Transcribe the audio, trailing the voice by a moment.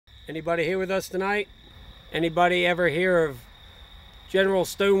Anybody here with us tonight? Anybody ever hear of General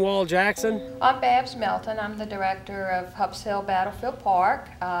Stonewall Jackson? I'm Babs Melton. I'm the director of Hupp's Hill Battlefield Park,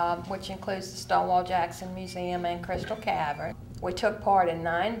 which includes the Stonewall Jackson Museum and Crystal Cavern. We took part in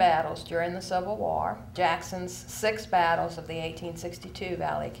 9 battles during the Civil War, Jackson's 6 battles of the 1862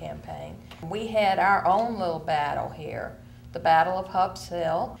 Valley Campaign. We had our own little battle here, the Battle of Hupp's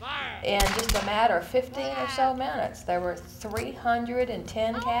Hill. In just a matter of 15 or so minutes, there were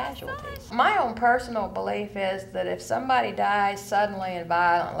 310 casualties. My own personal belief is that if somebody dies suddenly and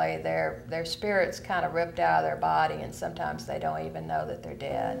violently, their spirit's kind of ripped out of their body, and sometimes they don't even know that they're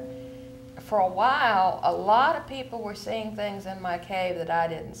dead. For a while, a lot of people were seeing things in my cave that I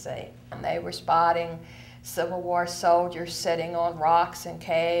didn't see. And they were spotting Civil War soldiers sitting on rocks in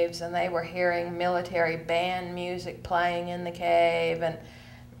caves, and they were hearing military band music playing in the cave, and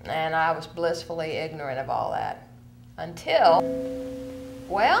I was blissfully ignorant of all that. Until,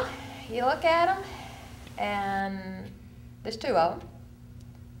 well, you look at them, and there's 2 of them,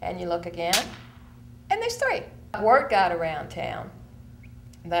 and you look again, and there's 3. Word got around town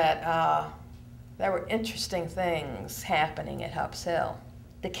that there were interesting things happening at Hupp's Hill.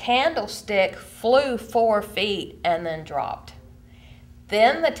 The candlestick flew 4 feet and then dropped.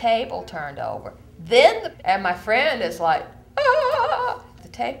 Then the table turned over. And my friend is like, ah! The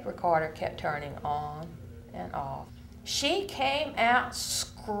tape recorder kept turning on and off. She came out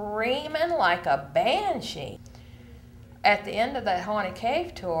screaming like a banshee. At the end of that haunted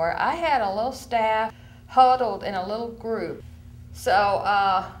cave tour, I had a little staff huddled in a little group.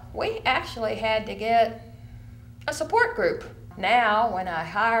 So we actually had to get a support group. Now, when I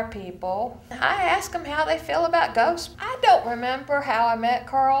hire people, I ask them how they feel about ghosts. I don't remember how I met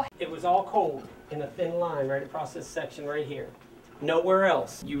Carl. It was all cold in a thin line right across this section right here. Nowhere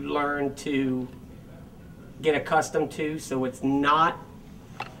else. You learn to get accustomed to, so it's not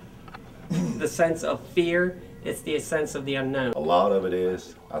the sense of fear, it's the sense of the unknown. A lot of it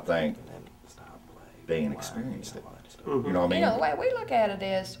is, I think, being experienced it. Mm-hmm. You know what I mean? You know, the way we look at it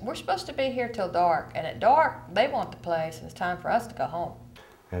is, we're supposed to be here till dark, and at dark, they want the place, and it's time for us to go home.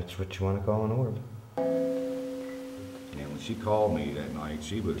 That's what you want to call an orb. And when she called me that night,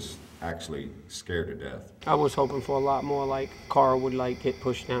 she was actually scared to death. I was hoping for a lot more, like Carl would like get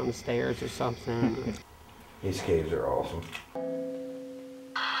pushed down the stairs or something. These caves are awesome.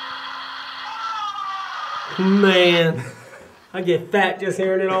 Man, I get fat just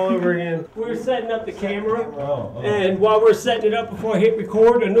hearing it all over again. We're setting up the camera, and while we're setting it up before I hit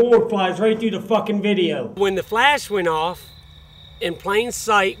record, an orb flies right through the fucking video. When the flash went off, in plain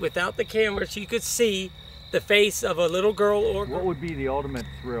sight, without the camera, she could see the face of a little girl or... What would be the ultimate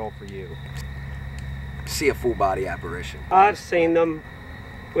thrill for you? See a full body apparition. I've seen them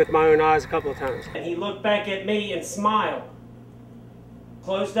with my own eyes a couple of times. And he looked back at me and smiled.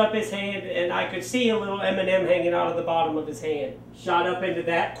 Closed up his hand, and I could see a little M&M hanging out of the bottom of his hand. Shot up into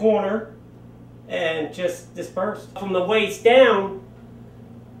that corner and just dispersed. From the waist down,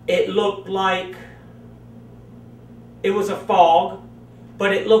 it looked like it was a fog,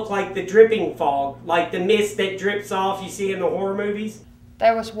 but it looked like the dripping fog, like the mist that drips off you see in the horror movies.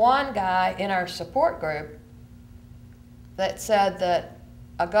 There was one guy in our support group that said that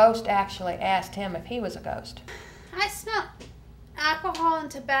a ghost actually asked him if he was a ghost. I smelled alcohol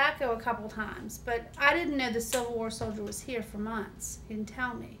and tobacco a couple times, but I didn't know the Civil War soldier was here for months. He didn't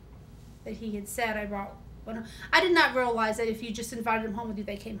tell me that he had said I brought one. I did not realize that if you just invited them home with you,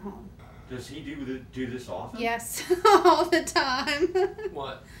 they came home. Does he do this often? Yes, all the time.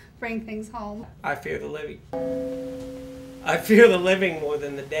 What? Bring things home. I fear the living. I fear the living more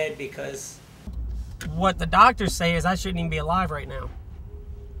than the dead, because what the doctors say is I shouldn't even be alive right now.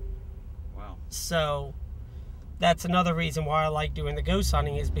 Wow. So that's another reason why I like doing the ghost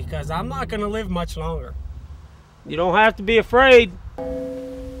hunting, is because I'm not going to live much longer. You don't have to be afraid.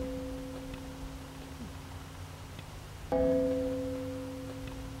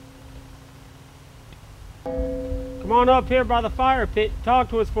 Come on up here by the fire pit. Talk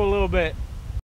to us for a little bit.